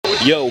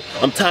Yo,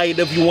 I'm tired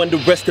of you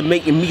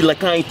underestimating me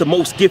like I ain't the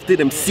most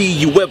gifted MC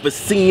you ever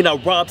seen. I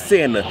rob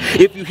Santa.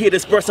 If you hear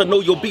this verse, I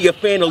know you'll be a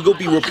fan or you'll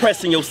be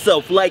repressing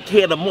yourself like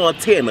Hannah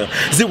Montana.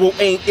 Zero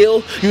ain't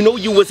ill, you know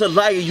you was a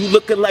liar. You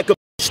looking like a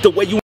bitch the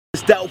way you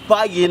doubt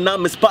fire, and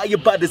I'm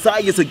inspired by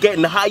desires of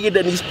getting higher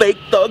than these fake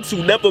thugs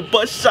who never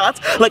bust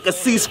shots like a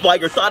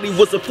ceasefire. Thought he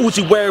was a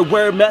Fuji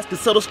wearing mask and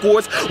settle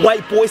scores.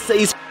 White boy say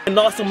he's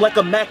awesome like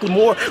a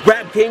Macklemore.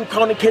 Rap game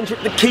crowning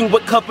Kendrick the king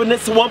with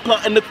covenant, so I'm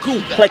plotting the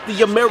coup like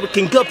the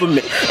American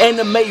government.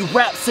 Anime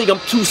rap say I'm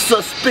too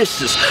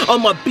suspicious.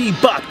 On my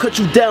bebop, cut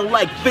you down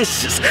like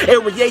vicious.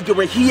 Aaron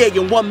Yeager and Hiei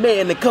and one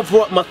man and cover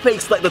up my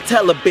face like the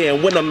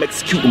Taliban when I'm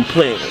executing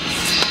plans.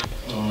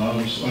 I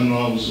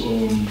was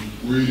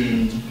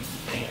reading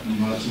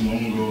not too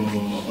long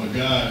ago, a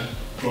guy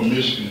from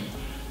Michigan.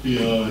 He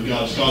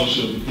got a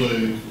scholarship to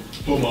play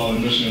football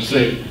in Michigan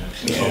State.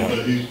 And so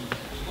he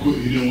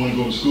didn't want to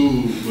go to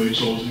school, but he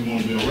chose he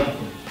wanted to be a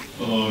rapper.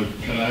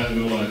 Can I have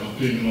your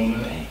opinion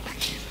on that?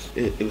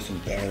 It was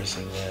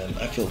embarrassing, man.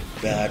 I feel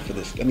bad for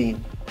this. I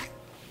mean,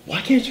 why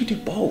can't you do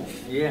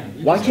both? Yeah.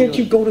 Why can't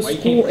you go to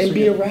school and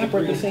be a rapper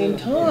at the same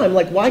time?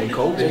 Like, why? J.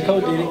 Cole did it.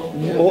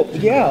 Well,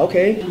 yeah,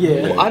 okay.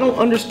 Yeah. Well, I don't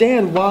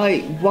understand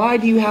why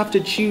do you have to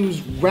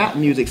choose rap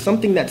music,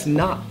 something that's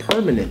not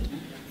permanent,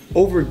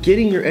 over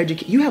getting your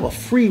education? You have a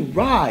free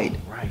ride.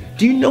 Right.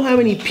 Do you know how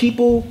many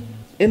people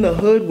in the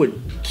hood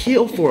would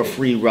kill for a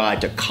free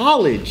ride to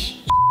college?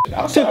 To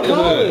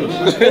college,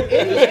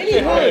 any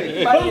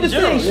hood. But I'm just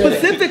saying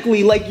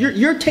specifically, like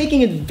you're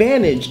taking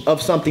advantage of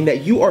something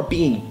that you are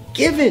being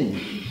given.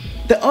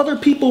 The other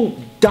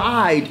people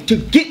died to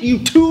get you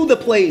to the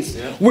place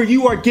where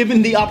you are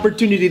given the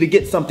opportunity to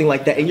get something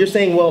like that, and you're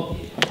saying, "Well,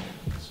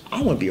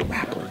 I want to be a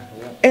rapper."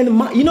 And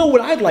you know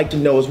what I'd like to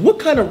know is what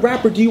kind of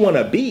rapper do you want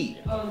to be?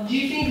 Do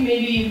you think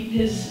maybe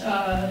his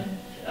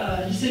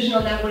decision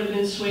on that would have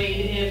been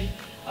swayed if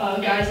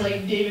guys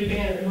like David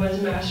Banner, who has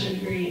a master's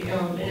degree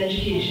in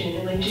education,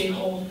 and like J.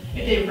 Cole,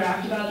 if they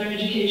rapped about their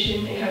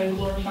education and kind of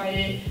glorified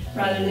it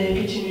rather than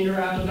continue to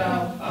rap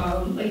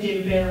about, like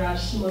David Banner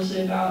raps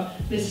mostly about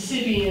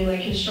Mississippi and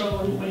like his struggle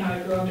and how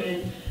he grew up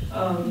in.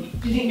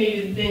 Do you think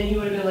maybe then he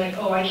would have been like,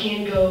 oh, I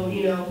can go,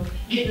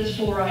 get this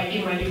full ride,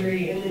 get my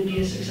degree, and then be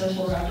a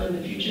successful rapper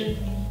in the future?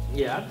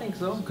 Yeah, I think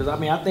so. Because I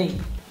mean, I think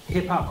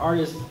hip hop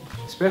artists,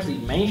 especially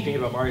mainstream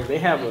hip hop artists, they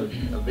have a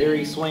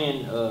very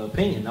swaying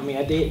opinion. I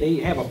mean, they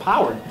have a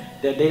power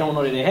that they don't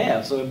know that they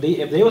have. So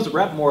if they was to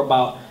rap more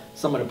about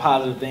some of the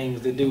positive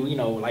things they do,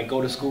 like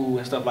go to school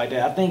and stuff like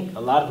that, I think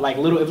a lot of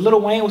if Lil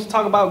Wayne was to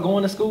talk about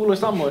going to school or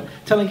something, or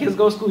telling kids to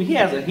go to school, he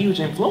has a huge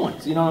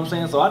influence. You know what I'm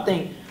saying? So I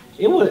think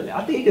it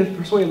could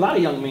persuade a lot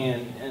of young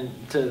men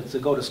to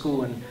go to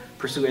school and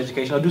pursue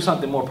education or do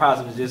something more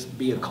positive than just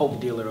be a coke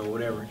dealer or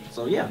whatever.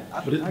 So yeah.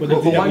 But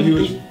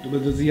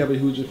does he have a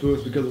huge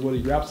influence because of what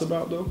he raps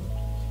about though?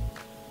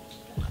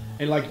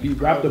 And like if he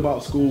rapped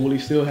about school, will he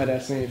still have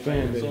that same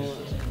fan base?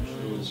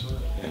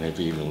 And if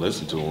you even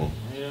listen to him.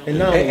 And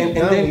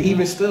then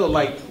even still,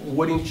 like,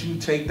 wouldn't you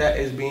take that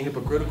as being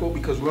hypocritical?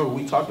 Because remember,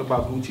 we talked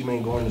about Gucci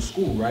Mane going to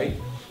school, right?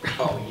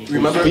 Oh,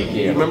 remember?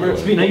 Yeah,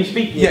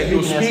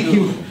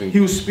 he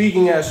was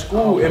speaking at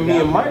school, and me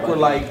and Mike were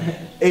like,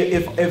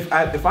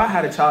 if I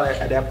had a child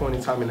at that point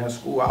in time in that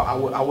school, I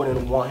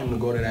wouldn't want him to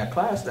go to that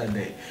class that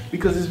day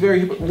because it's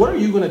very. What are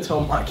you gonna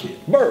tell my kid?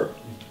 Bird.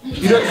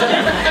 You know what I'm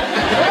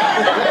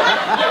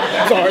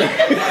saying? Sorry.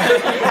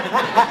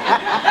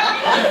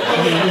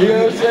 You know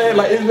what I'm saying?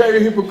 Like, it's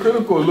very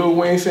hypocritical. Lil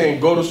Wayne saying,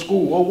 go to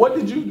school. Well, what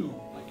did you do?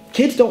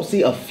 Kids don't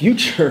see a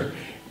future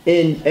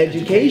in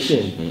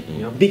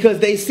education because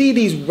they see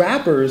these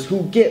rappers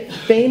who get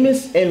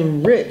famous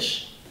and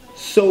rich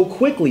so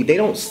quickly. They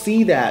don't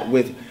see that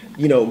with,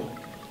 you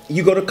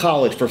go to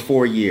college for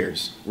 4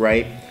 years,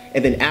 right?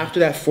 And then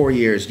after that 4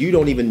 years, you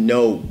don't even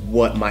know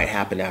what might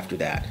happen after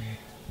that.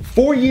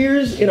 4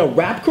 years in a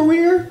rap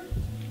career?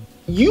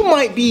 You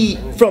might be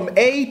from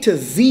A to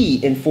Z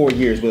in 4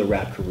 years with a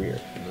rap career.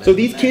 So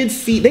these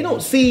kids they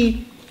don't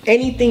see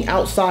anything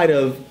outside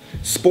of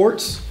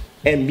sports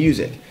and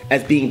music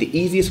as being the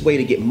easiest way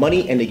to get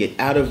money and to get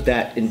out of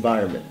that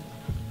environment.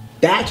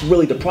 That's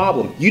really the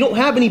problem. You don't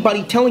have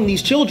anybody telling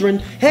these children,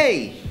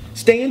 hey,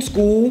 stay in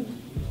school,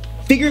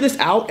 figure this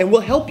out, and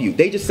we'll help you.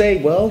 They just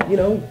say, well, You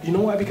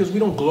know why? Because we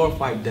don't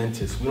glorify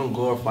dentists. We don't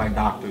glorify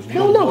doctors.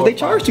 Hell no, they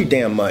charge too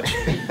damn much.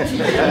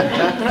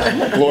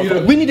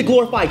 We need to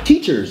glorify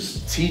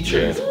teachers.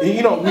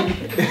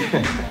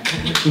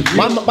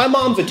 My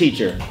mom's a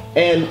teacher,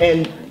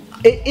 and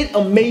it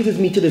amazes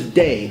me to this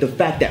day the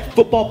fact that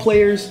football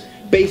players,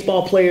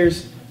 baseball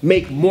players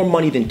make more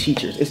money than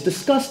teachers. It's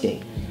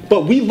disgusting.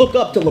 But we look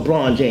up to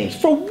LeBron James.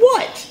 For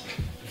what?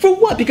 For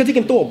what? Because he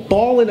can throw a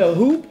ball in a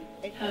hoop?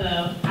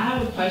 Hello, I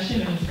have a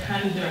question and it's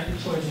kind of directed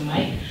towards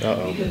Mike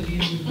because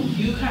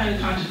you kind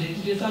of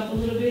contradicted yourself a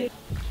little bit.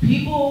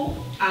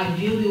 People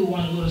ideally would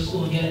want to go to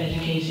school and get an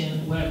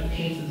education, whatever the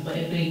case is, but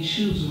if they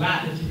choose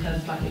rap, it's because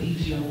it's like an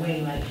easier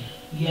way. Like,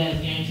 yeah,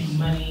 it guarantees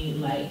money,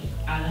 like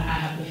I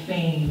have the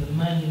fame, the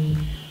money,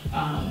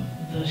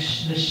 the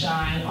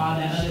shine, all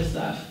that other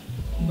stuff.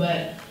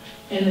 But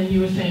And then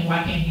you were saying,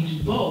 why can't he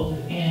do both?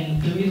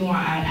 And the reason why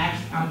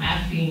I'm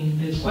asking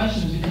this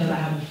question is because I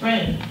have a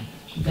friend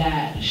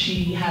that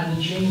she has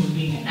a dream of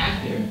being an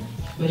actor,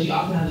 but she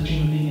also has a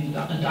dream of being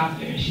a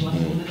doctor. And she wants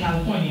to move to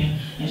California,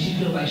 and she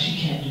feels like she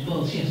can't do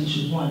both. She has to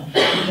choose one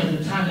because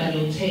the time that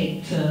it'll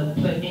take to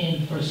put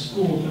in for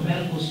school, for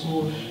medical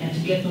school, and to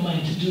get the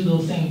money to do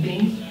those same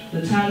things,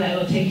 the time that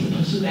it'll take to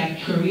pursue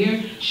that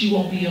career, she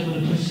won't be able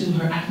to pursue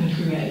her acting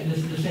career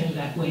the same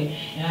exact way.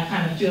 And I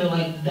kind of feel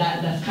like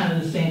that's kind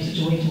of the same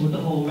situation with the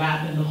whole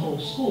rap and the whole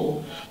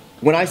school.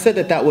 When I said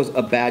that was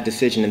a bad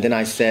decision, and then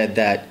I said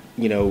that,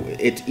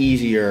 it's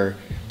easier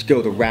to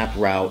go the rap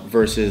route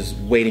versus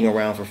waiting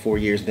around for 4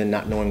 years and then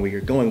not knowing where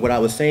you're going, what I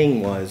was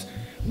saying was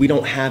we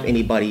don't have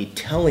anybody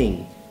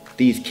telling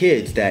these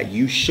kids that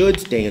you should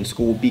stay in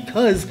school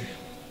because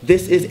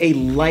this is a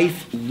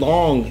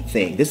lifelong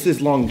thing. This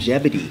is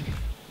longevity.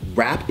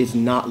 Rap is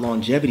not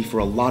longevity for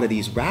a lot of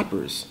these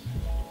rappers.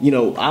 I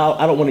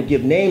don't want to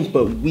give names,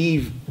 but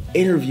we've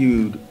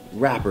interviewed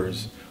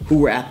rappers who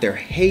were at their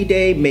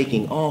heyday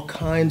making all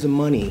kinds of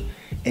money,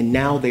 and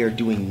now they are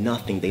doing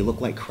nothing. They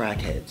look like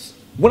crackheads.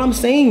 What I'm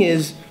saying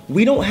is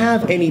we don't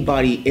have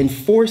anybody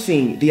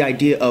enforcing the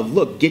idea of,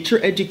 look, get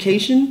your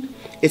education.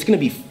 It's going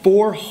to be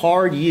 4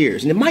 hard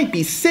years, and it might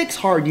be 6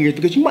 hard years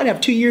because you might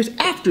have 2 years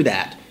after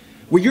that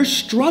where you're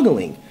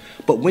struggling.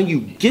 But when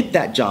you get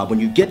that job, when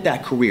you get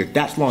that career,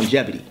 that's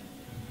longevity.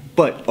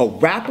 But a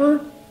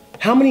rapper,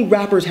 how many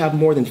rappers have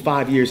more than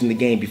 5 years in the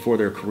game before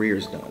their career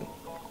is done?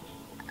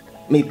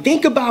 I mean,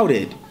 think about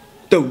it.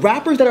 The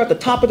rappers that are at the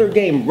top of their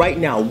game right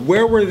now,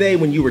 where were they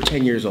when you were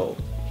 10 years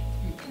old?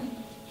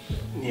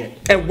 Yeah.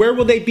 And where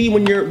will they be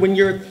when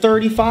you're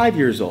 35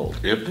 years old?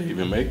 If they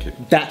even make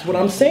it. That's what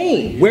I'm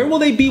saying. Where will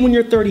they be when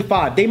you're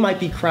 35? They might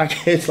be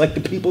crackheads like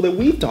the people that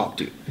we've talked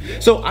to.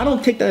 So I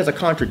don't take that as a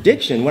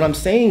contradiction. What I'm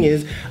saying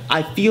is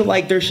I feel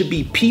like there should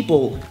be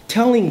people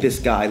telling this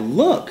guy,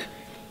 look,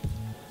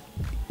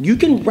 you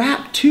can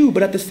rap too,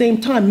 but at the same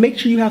time, make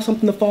sure you have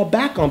something to fall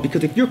back on,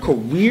 because if your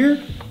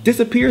career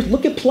disappears,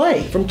 look at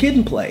Play from Kid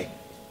and Play.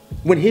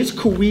 When his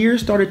career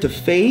started to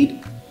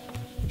fade,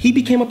 he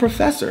became a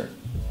professor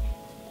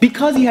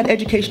because he had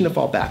education to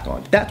fall back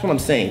on. That's what I'm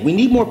saying. We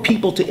need more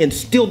people to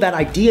instill that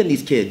idea in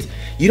these kids.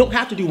 You don't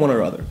have to do one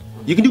or other.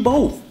 You can do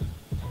both.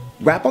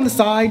 Rap on the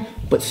side,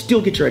 but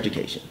still get your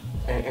education.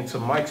 And to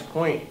Mike's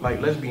point,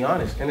 like, let's be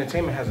honest,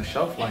 entertainment has a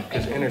shelf life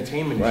because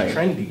entertainment is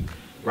trendy.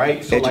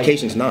 Right? So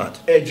education's not.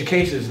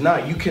 Education's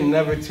not. You can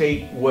never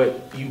take what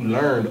you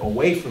learned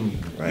away from you.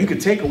 Right. You could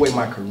take away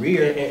my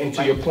career. And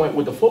to your point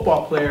with the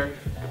football player,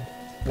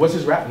 what's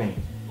his rap name?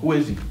 Who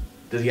is he?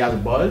 Does he have a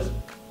buzz?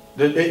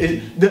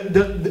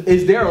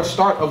 Is there a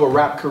start of a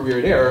rap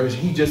career there? Or is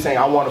he just saying,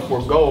 I want to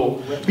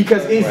forego?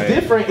 Because it's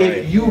different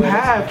if you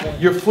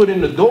have your foot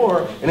in the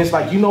door and it's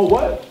like, you know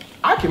what?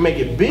 I can make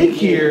it big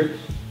here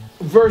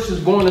versus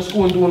going to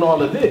school and doing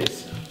all of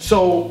this.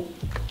 So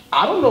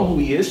I don't know who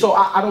he is, so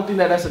I don't think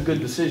that's a good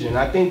decision.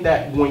 I think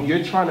that when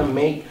you're trying to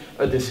make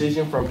a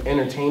decision from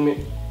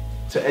entertainment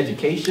to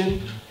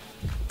education,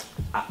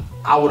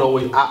 I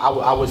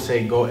would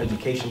say go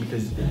education,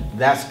 because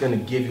that's gonna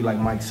give you, like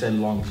Mike said,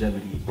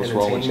 longevity. What's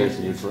wrong with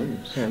chasing your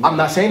dreams? I'm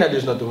not saying that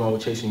there's nothing wrong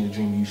with chasing your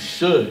dream. You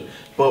should,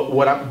 but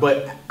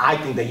I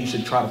think that you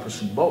should try to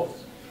pursue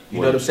both. You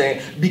know what I'm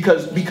saying?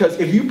 Because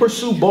if you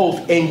pursue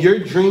both and your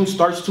dream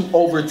starts to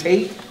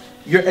overtake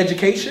your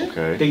education,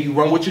 then you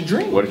run with your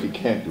dream. What if he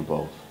can't do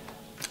both?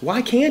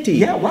 Why can't he?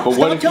 Yeah, why?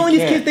 Stop telling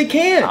these kids they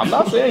can't. I'm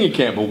not saying he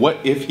can't, but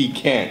what if he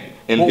can't?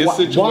 In his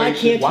situation, why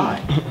can't he?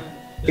 Why?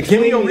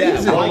 Give me a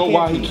reason. I don't know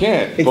why he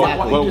can't.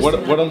 Exactly.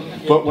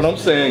 But what I'm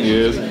saying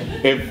is,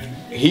 if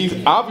he's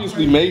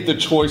obviously made the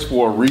choice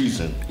for a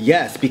reason.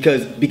 Yes,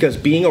 because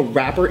being a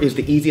rapper is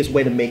the easiest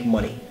way to make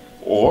money.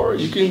 Or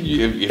you can,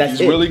 if he's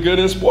really good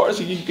in sports,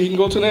 he can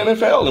go to the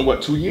NFL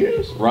in 2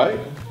 years, right?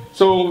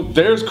 So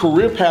there's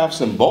career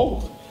paths in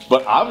both.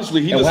 But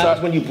obviously he decided. What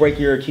happens when you break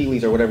your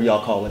Achilles or whatever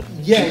y'all call it?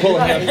 Yeah, you pull a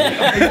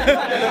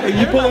hamstring.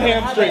 You pull a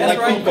hamstring. That's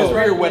right.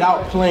 Career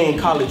without playing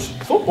college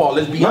football.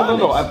 Let's be honest.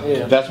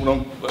 No. That's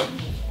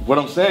what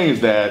I'm saying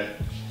is that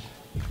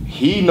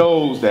he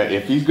knows that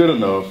if he's good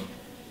enough,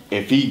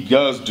 if he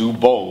does do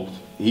both,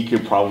 he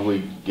could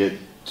probably get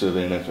to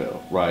the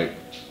NFL, right?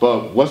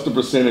 But what's the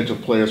percentage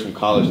of players from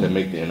college that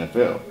make the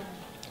NFL?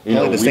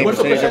 What's the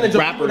percentage of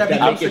rappers that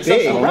make it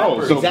big? I don't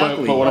know. So,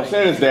 exactly. But what I'm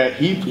saying is that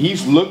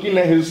he's looking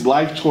at his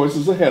life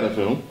choices ahead of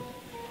him,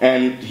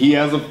 and he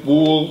has a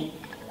full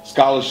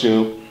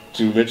scholarship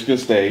to Michigan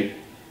State,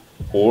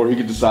 or he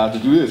could decide to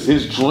do this.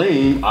 His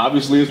dream,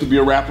 obviously, is to be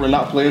a rapper and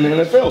not play in the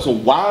NFL. So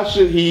why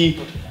shouldn't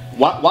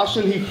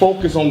he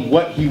focus on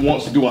what he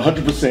wants to do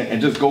 100%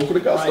 and just go for the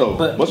gusto?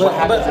 Right,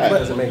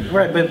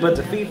 but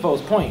to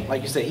FIFO's point,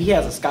 like you said, he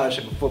has a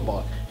scholarship in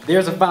football.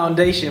 There's a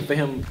foundation for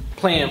him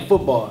playing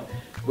football.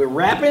 With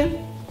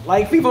rapping,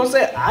 like FIFO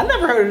said, I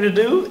never heard of the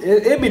dude.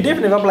 It'd be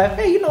different if I'm like,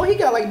 hey, he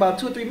got like about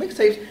 2 or 3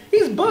 mixtapes.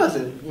 He's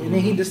buzzing. And then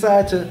he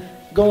decided to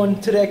go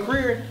into that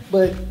career.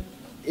 But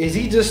Is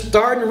he just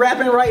starting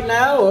rapping right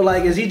now, or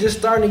like is he just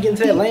starting to get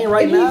into that lane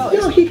right now?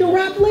 He can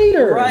rap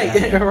later. Right,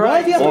 right. Why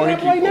is he have to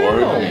rap right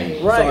now? Right.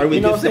 Sorry,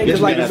 You know what I'm saying?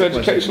 Get Like, his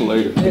education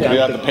later.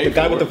 The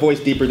guy with the voice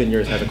deeper than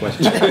yours has a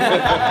question.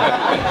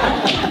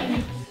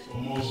 For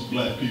most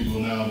black people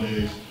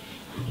nowadays,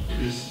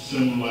 it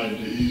seems like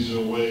the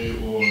easier way,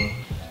 or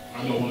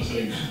I don't want to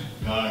say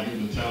God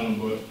gives the talent,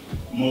 but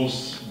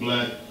most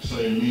black,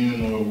 say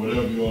men or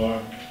whatever you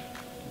are,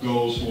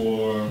 goes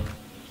for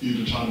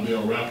either trying to be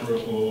a rapper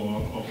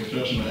or a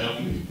professional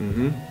athlete.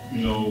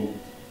 You know,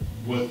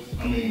 you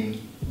think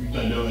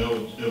they'll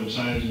ever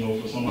change, you know,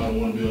 for somebody to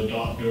want to be a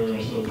doctor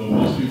and stuff, but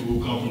most people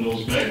who come from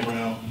those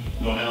backgrounds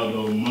don't have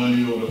the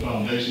money or the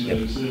foundation that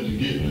you said to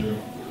get there.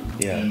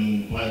 Yeah.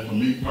 And like for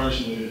me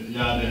personally,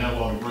 yeah, I didn't have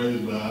all the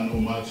grades, but I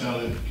know my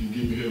talent can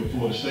get me here to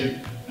Florida State,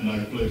 and I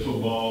can play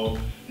football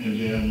and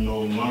then,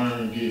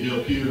 learn, get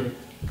help here.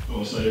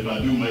 Or say if I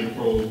do make a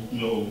pro,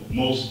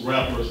 most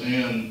rappers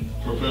and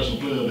professional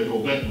players, they go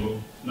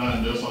bankrupt. Now,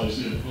 and that's how you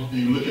see it. And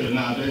you look at it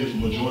nowadays, the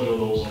majority of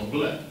those are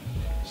black.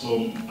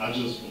 So I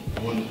just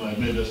wanted to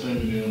make that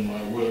statement in,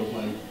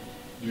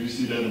 do you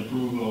see that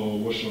improvement, or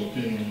what's your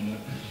opinion on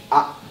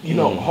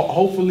that?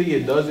 Hopefully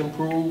it does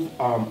improve.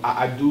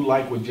 I do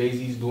like what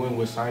Jay-Z's doing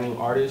with signing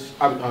artists,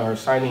 or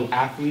signing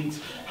athletes,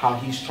 how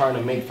he's trying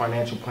to make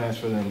financial plans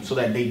for them so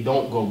that they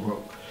don't go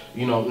broke.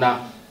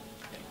 Now,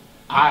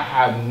 I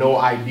have no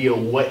idea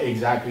what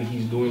exactly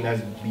he's doing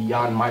that's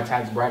beyond my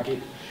tax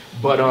bracket,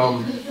 but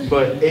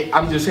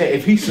I'm just saying,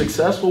 if he's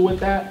successful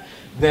with that,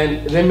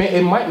 then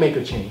it might make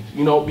a change,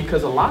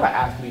 because a lot of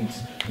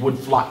athletes would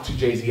flock to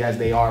Jay-Z as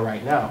they are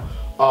right now.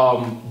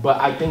 But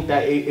I think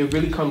that it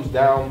really comes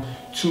down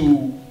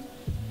to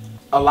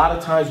a lot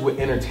of times with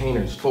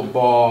entertainers,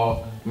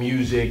 football,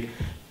 music,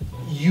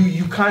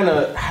 you kind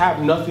of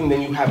have nothing,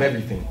 then you have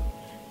everything.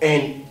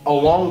 And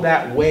along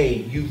that way,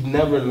 you've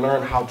never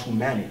learned how to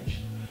manage.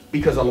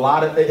 Because a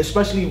lot of,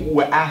 especially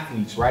with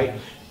athletes, right?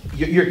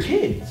 You're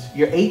kids.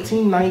 You're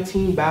 18,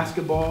 19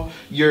 basketball.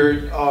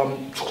 You're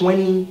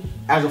 20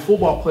 as a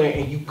football player,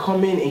 and you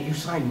come in and you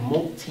sign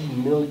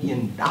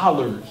multi-million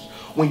dollars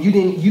when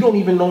you don't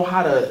even know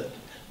how to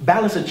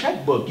balance a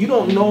checkbook. You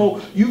don't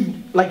know,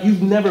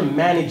 you've never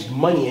managed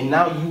money, and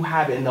now you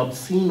have an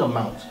obscene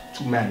amount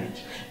to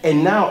manage.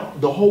 And now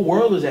the whole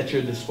world is at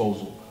your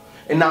disposal.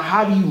 And now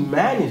how do you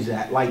manage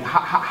that? Like,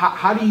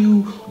 how do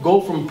you go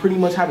from pretty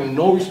much having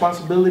no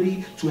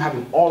responsibility to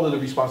having all of the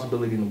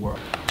responsibility in the world?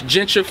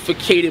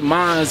 Gentrificated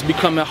minds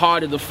becoming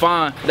harder to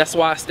find. That's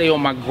why I stay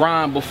on my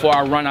grind before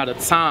I run out of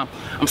time.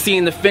 I'm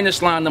seeing the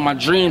finish line of my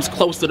dreams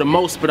closer to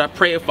most, but I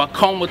pray if I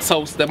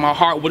comatose that my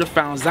heart would have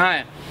found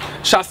Zion.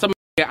 Shots to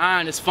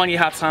iron. It's funny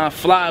how time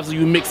flies when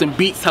you mixing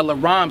beats, hella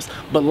rhymes,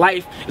 but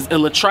life is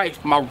ill a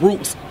trife. My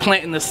roots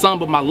planting the sun,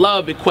 but my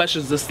love, it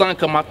questions the sun,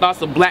 cause my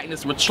thoughts of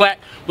blackness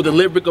retract with the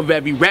lyric of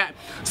every rap.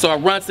 So I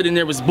run to the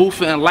nearest booth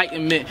for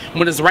enlightenment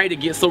when it's right to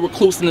get so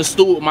recluse in the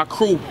stool with my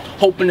crew,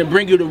 hoping to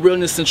bring you the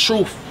realness and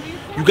truth.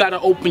 You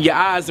gotta open your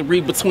eyes and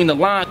read between the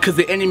lines, cause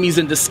the enemy's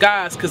in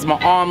disguise, cause my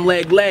arm,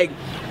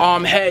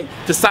 arm, head,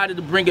 decided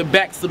to bring it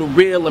back to the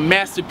real, a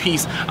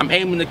masterpiece. I'm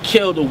aiming to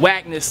kill the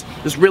whackness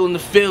that's real in the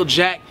field,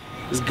 Jack.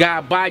 It's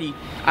God body.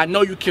 I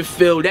know you can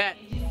feel that.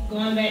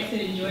 Going back to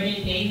the Jordan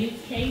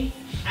Davis case,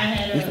 I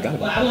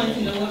wanted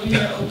to know what was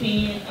your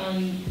opinion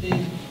on the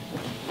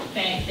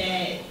fact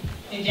that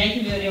in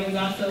Jacksonville there was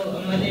also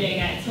a mother that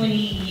got 20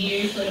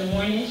 years for the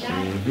warning shot,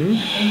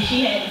 and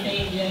she had the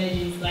same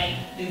judge as like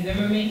the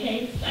Zimmerman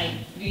case. Like,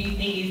 do you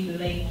think it's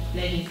the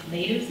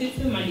legislative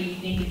system, or do you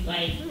think it's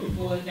like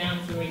boils down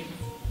to race?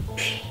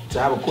 To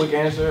have a quick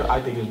answer,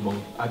 I think it's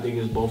both. I think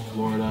it's both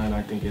Florida, and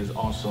I think it's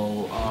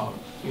also,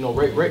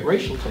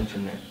 racial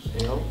tension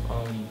there.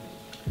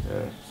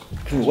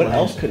 What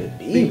else could it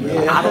be?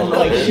 Yeah. I don't know.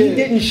 Like, she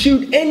didn't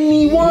shoot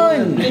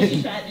anyone.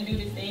 She tried to do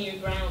the stay your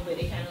ground, but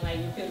they kind of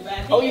repealed. But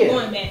I think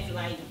going back to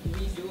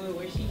redo it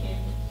where she can.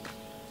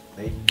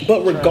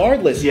 But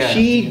regardless,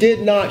 she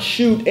did not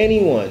shoot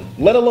anyone,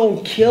 let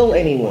alone kill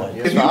anyone.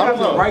 If you have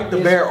the right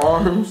to bear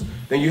arms,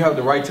 then you have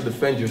the right to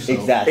defend yourself.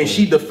 Exactly. And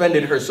she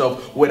defended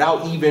herself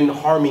without even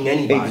harming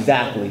anybody.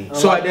 Exactly.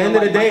 So at the end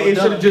of the day, it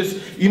should have just,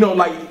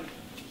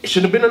 it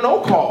should have been a no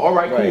call. All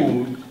right,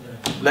 cool.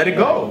 Let it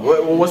go.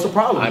 What's the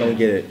problem? I don't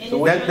get it.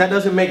 So that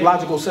doesn't make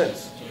logical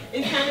sense.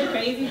 It's kind of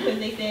crazy because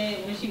they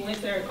said when she went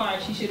to her car,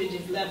 she should have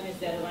just left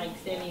instead of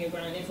standing your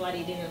ground. That's why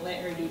they didn't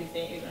let her do the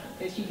stand your ground,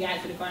 because she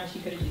got to the car and she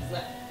could have just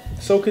left.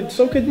 So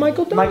could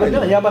Michael Dunn. Michael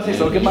Dunn. Yeah, I'm about to say,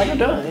 so could Michael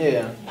Dunn.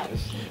 Yeah.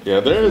 Yeah,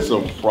 there is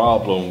a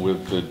problem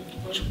with the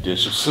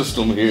judicial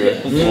system here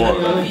in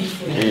Florida.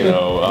 Anyway,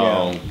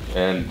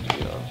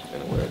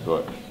 go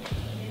ahead.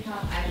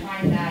 I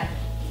find that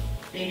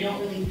they don't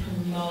really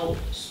promote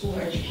school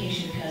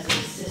education because of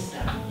the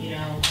system.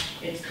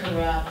 It's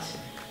corrupt.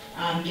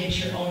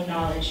 Get your own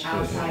knowledge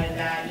outside of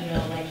that.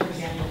 Like, for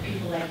example,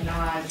 people like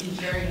Nas, he's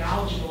very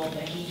knowledgeable,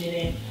 but he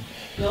didn't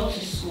go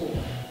to school,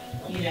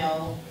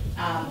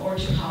 or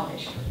to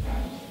college,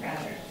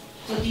 rather.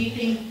 So do you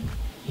think,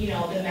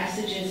 the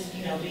message is,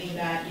 being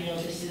that,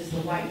 this is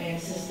the white man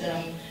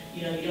system,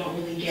 you don't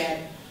really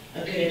get a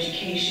good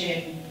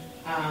education,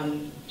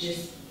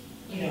 just,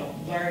 you know,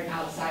 learn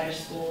outside of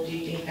school? Do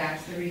you think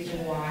that's the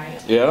reason why?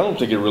 Yeah, I don't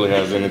think it really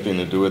has anything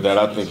to do with that.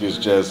 I think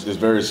it's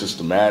very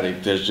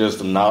systematic. There's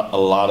just not a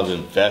lot of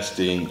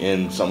investing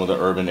in some of the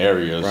urban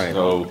areas. Right.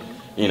 So,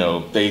 you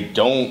know, they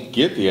don't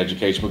get the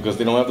education because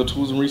they don't have the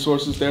tools and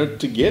resources there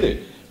to get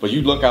it. But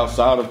you look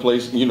outside of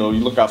you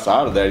look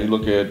outside of that, you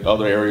look at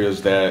other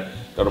areas that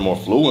are more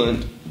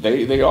fluent,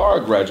 they are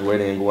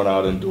graduating and going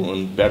out and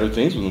doing better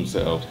things for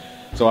themselves.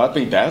 So I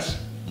think that's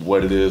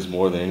what it is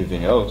more than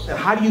anything else.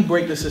 How do you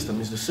break the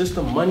system? Is the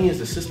system money? Is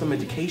the system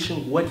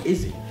education? What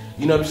is it?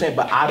 You know what I'm saying?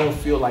 But I don't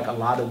feel like a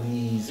lot of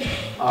these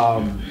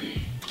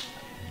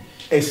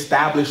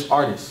established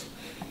artists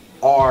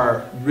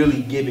are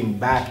really giving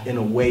back in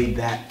a way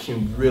that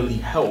can really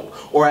help.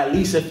 Or at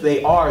least if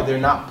they are, they're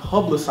not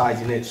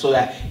publicizing it so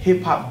that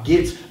hip hop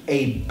gets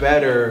a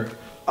better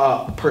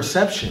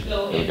perception.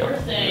 So if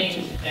we're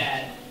saying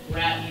that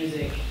rap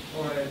music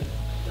or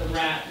the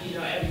rap, you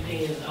know,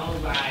 everything is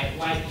owned by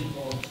white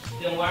people,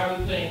 then why are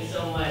we putting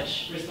so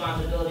much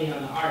responsibility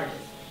on the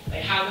artists?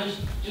 Like, how much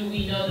do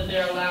we know that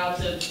they're allowed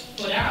to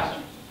put out?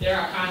 There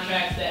are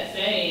contracts that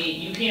say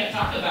you can't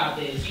talk about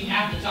this. You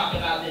have to talk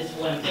about this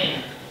one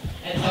thing.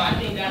 And so I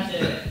think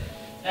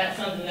that's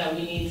something that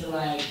we need to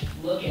like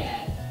look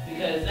at,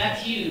 because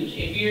that's huge.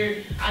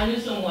 I knew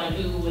someone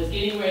who was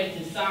getting ready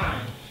to sign,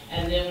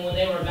 and then when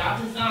they were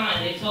about to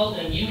sign, they told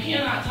them, you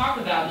cannot talk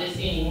about this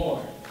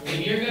anymore.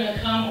 If you're gonna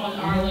come on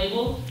our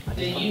label,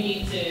 then you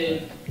need to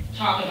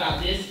talk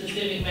about this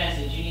specific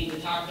message. You need to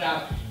talk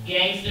about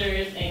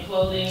gangsters and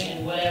clothing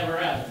and whatever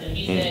else. And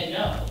he said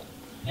no.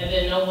 And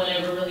then no one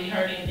ever really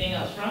heard anything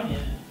else from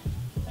him.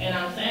 And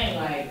I'm saying,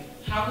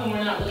 like, how come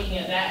we're not looking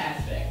at that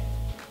aspect?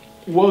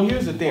 Well,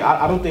 here's the thing.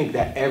 I don't think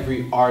that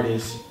every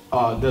artist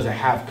doesn't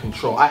have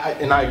control.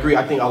 And I agree.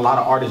 I think a lot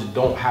of artists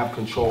don't have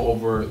control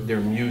over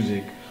their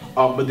music.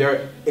 But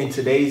they're, in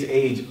today's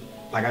age,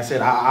 like I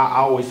said, I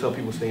always tell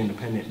people stay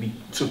independent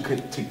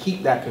to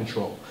keep that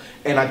control.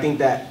 And I think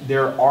that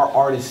there are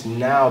artists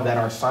now that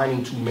are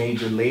signing to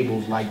major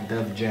labels like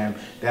Def Jam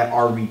that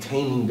are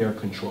retaining their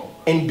control.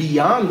 And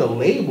beyond the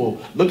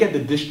label, look at the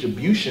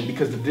distribution,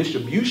 because the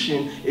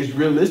distribution is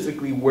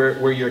realistically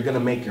where you're gonna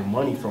make your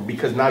money from,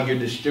 because now you're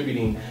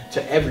distributing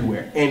to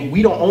everywhere. And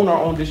we don't own our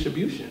own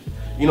distribution.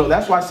 You know,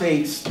 that's why I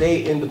say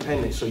stay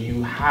independent, so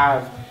you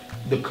have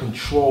the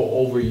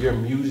control over your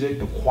music,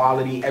 the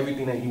quality,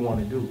 everything that you want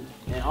to do.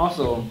 And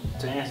also,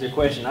 to answer your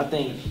question, I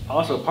think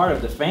also part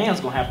of the fans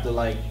gonna have to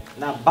like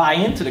not buy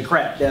into the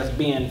crap that's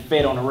being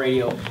fed on the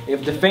radio.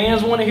 If the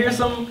fans want to hear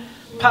some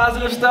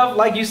positive stuff,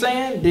 like you're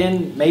saying,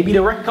 then maybe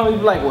the record company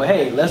will be like, well,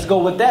 hey, let's go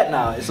with that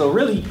now. So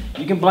really,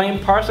 you can blame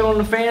partially on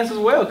the fans as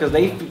well, because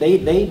they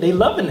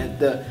loving it,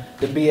 the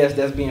BS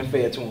that's being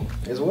fed to them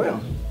as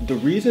well. The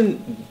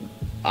reason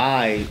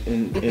I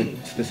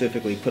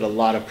specifically put a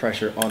lot of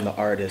pressure on the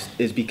artist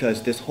is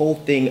because the whole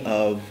thing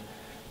of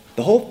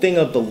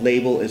the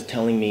label is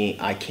telling me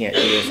I can't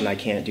do this and I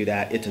can't do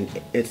that.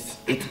 It's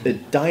a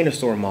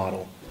dinosaur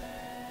model.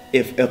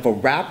 If a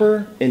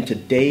rapper in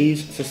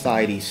today's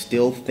society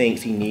still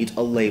thinks he needs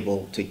a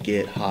label to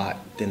get hot,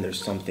 then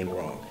there's something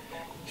wrong.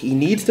 He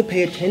needs to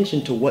pay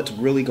attention to what's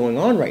really going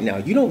on right now.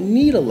 You don't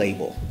need a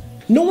label.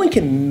 No one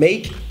can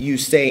make you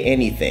say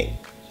anything.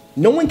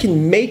 No one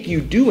can make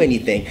you do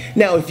anything.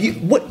 Now,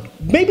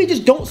 maybe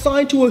just don't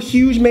sign to a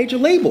huge major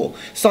label.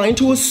 Sign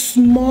to a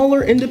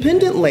smaller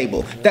independent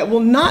label that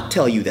will not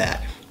tell you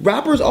that.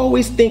 Rappers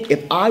always think,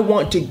 if I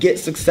want to get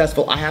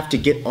successful, I have to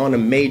get on a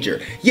major.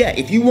 Yeah,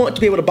 if you want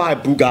to be able to buy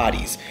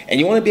Bugattis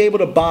and you want to be able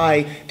to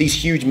buy these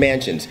huge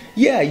mansions,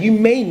 yeah, you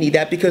may need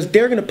that, because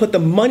they're going to put the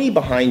money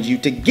behind you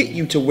to get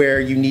you to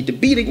where you need to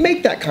be to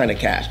make that kind of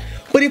cash.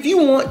 But if you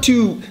want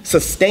to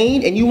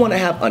sustain and you want to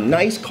have a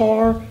nice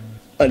car,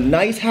 a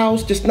nice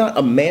house, just not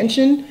a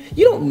mansion,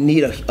 you don't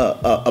need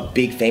a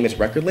big famous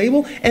record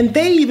label. And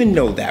they even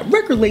know that.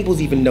 Record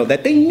labels even know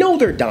that. They know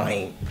they're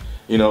dying.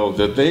 You know,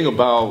 the thing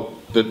about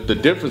the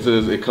difference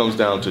is it comes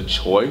down to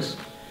choice,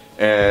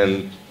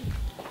 and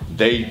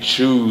they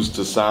choose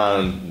to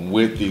sign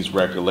with these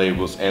record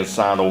labels and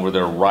sign over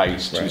their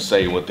rights to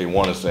say what they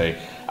want to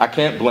say. I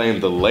can't blame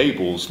the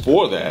labels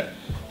for that.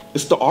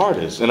 It's the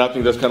artists. And I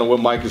think that's kind of what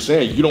Mike is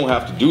saying. You don't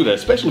have to do that,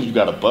 especially if you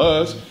got a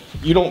buzz.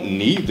 You don't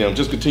need them.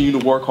 Just continue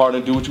to work hard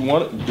and do what you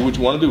want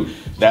to do.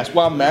 That's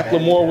why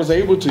Macklemore was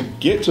able to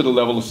get to the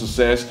level of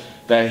success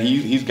that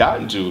he's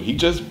gotten to. He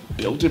just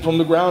built it from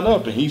the ground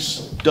up, and he's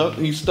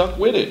stuck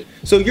with it.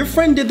 So your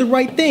friend did the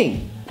right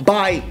thing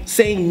by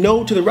saying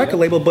no to the record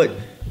label, but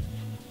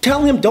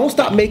tell him don't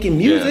stop making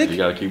music. Yeah, you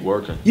gotta keep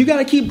working. You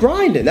gotta keep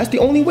grinding. That's the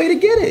only way to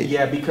get it.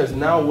 Yeah, because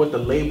now what the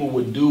label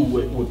would do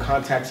with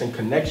contacts and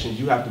connections,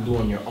 you have to do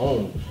on your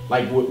own.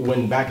 Like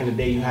when back in the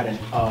day you had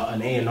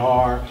an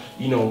A&R,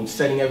 you know,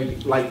 setting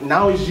everything. Like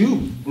now it's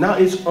you. Now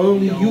it's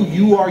only you.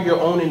 You are your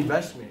own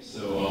investment.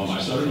 So I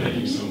started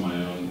making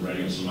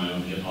writing some of my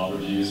own hip hop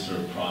reviews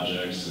for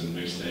projects and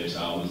mixtapes,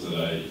 albums that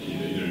I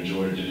either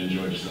enjoyed or didn't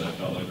enjoy, just that I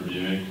felt like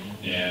reviewing.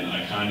 And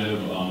I kind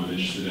of am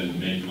interested in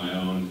making my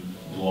own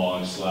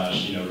blog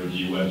slash,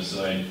 review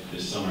website.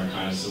 Some are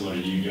kind of similar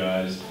to you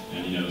guys,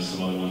 and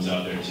some other ones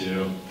out there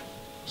too.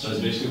 So I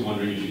was basically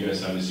wondering if you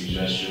guys have any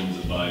suggestions,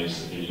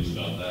 advice, opinions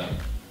about that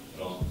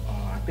at all.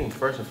 I think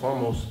first and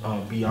foremost,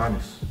 be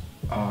honest.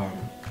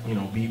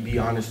 Be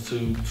honest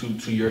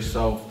to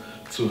yourself,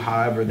 to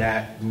however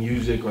that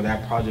music or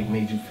that project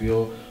made you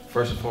feel.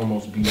 First and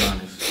foremost, be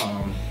honest.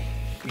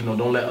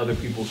 Don't let other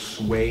people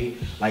sway,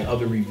 like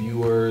other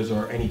reviewers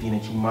or anything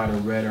that you might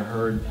have read or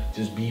heard.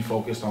 Just be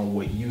focused on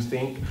what you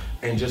think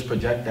and just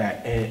project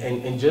that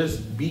and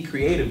just be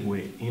creative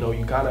with it.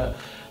 You gotta,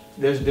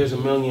 there's a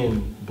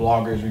million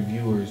bloggers,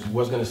 reviewers.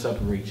 What's gonna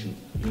separate you?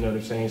 You know what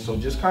I'm saying? So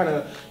just kind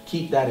of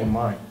keep that in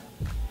mind.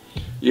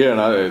 Yeah,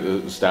 and I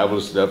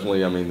established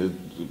definitely,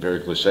 very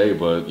cliche,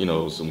 but,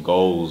 some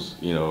goals,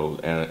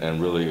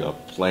 and really a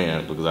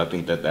plan, because I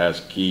think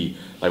that's key.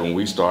 Like when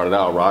we started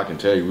out, Rock can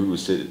tell you, we would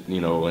sit,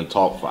 and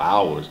talk for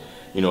hours,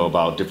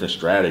 about different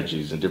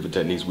strategies and different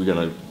techniques we're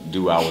going to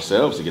do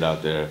ourselves to get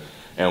out there.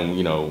 And,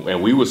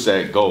 and we would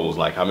set goals,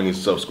 like how many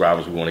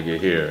subscribers we want to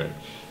get here.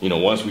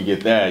 Once we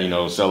get that,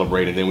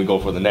 celebrate, and then we go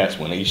for the next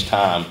one. Each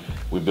time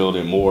we build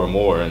it more and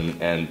more,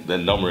 and the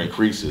number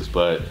increases.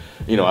 But,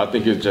 I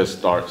think it just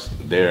starts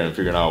there and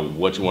figuring out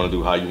what you want to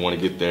do, how you want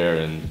to get there,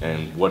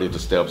 and what are the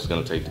steps it's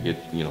going to take to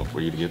get,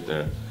 for you to get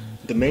there.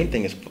 The main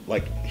thing is,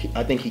 like,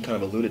 I think he kind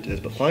of alluded to this,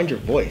 but find your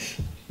voice.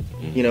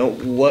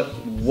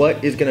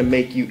 What is going to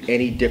make you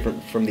any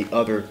different from the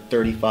other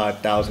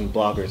 35,000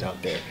 bloggers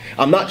out there?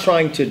 I'm not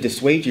trying to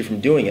dissuade you from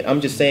doing it.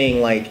 I'm just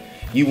saying, like,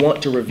 you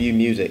want to review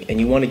music and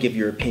you want to give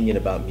your opinion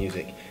about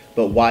music,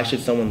 but why should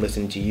someone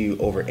listen to you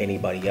over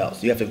anybody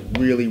else? You have to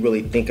really,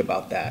 really think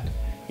about that.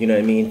 You know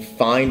what I mean?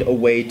 Find a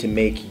way to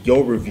make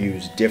your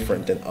reviews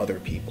different than other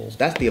people's.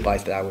 That's the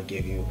advice that I would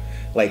give you.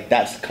 Like,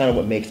 that's kind of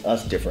what makes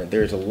us different.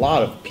 There's a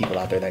lot of people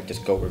out there that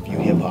just go review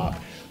hip hop,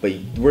 but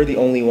we're the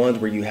only ones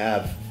where you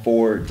have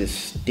 4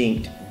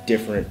 distinct,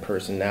 different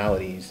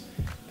personalities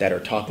that are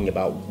talking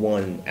about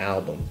one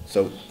album.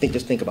 So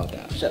just think about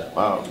that. Shut up.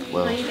 Wow.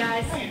 Well, you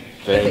guys, thanks.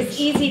 it was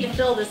easy to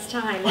fill this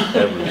time.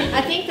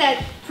 I think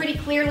that pretty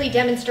clearly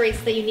demonstrates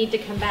that you need to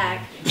come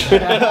back.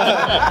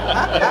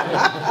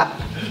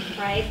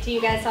 Right? Do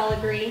you guys all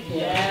agree?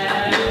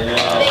 Yeah.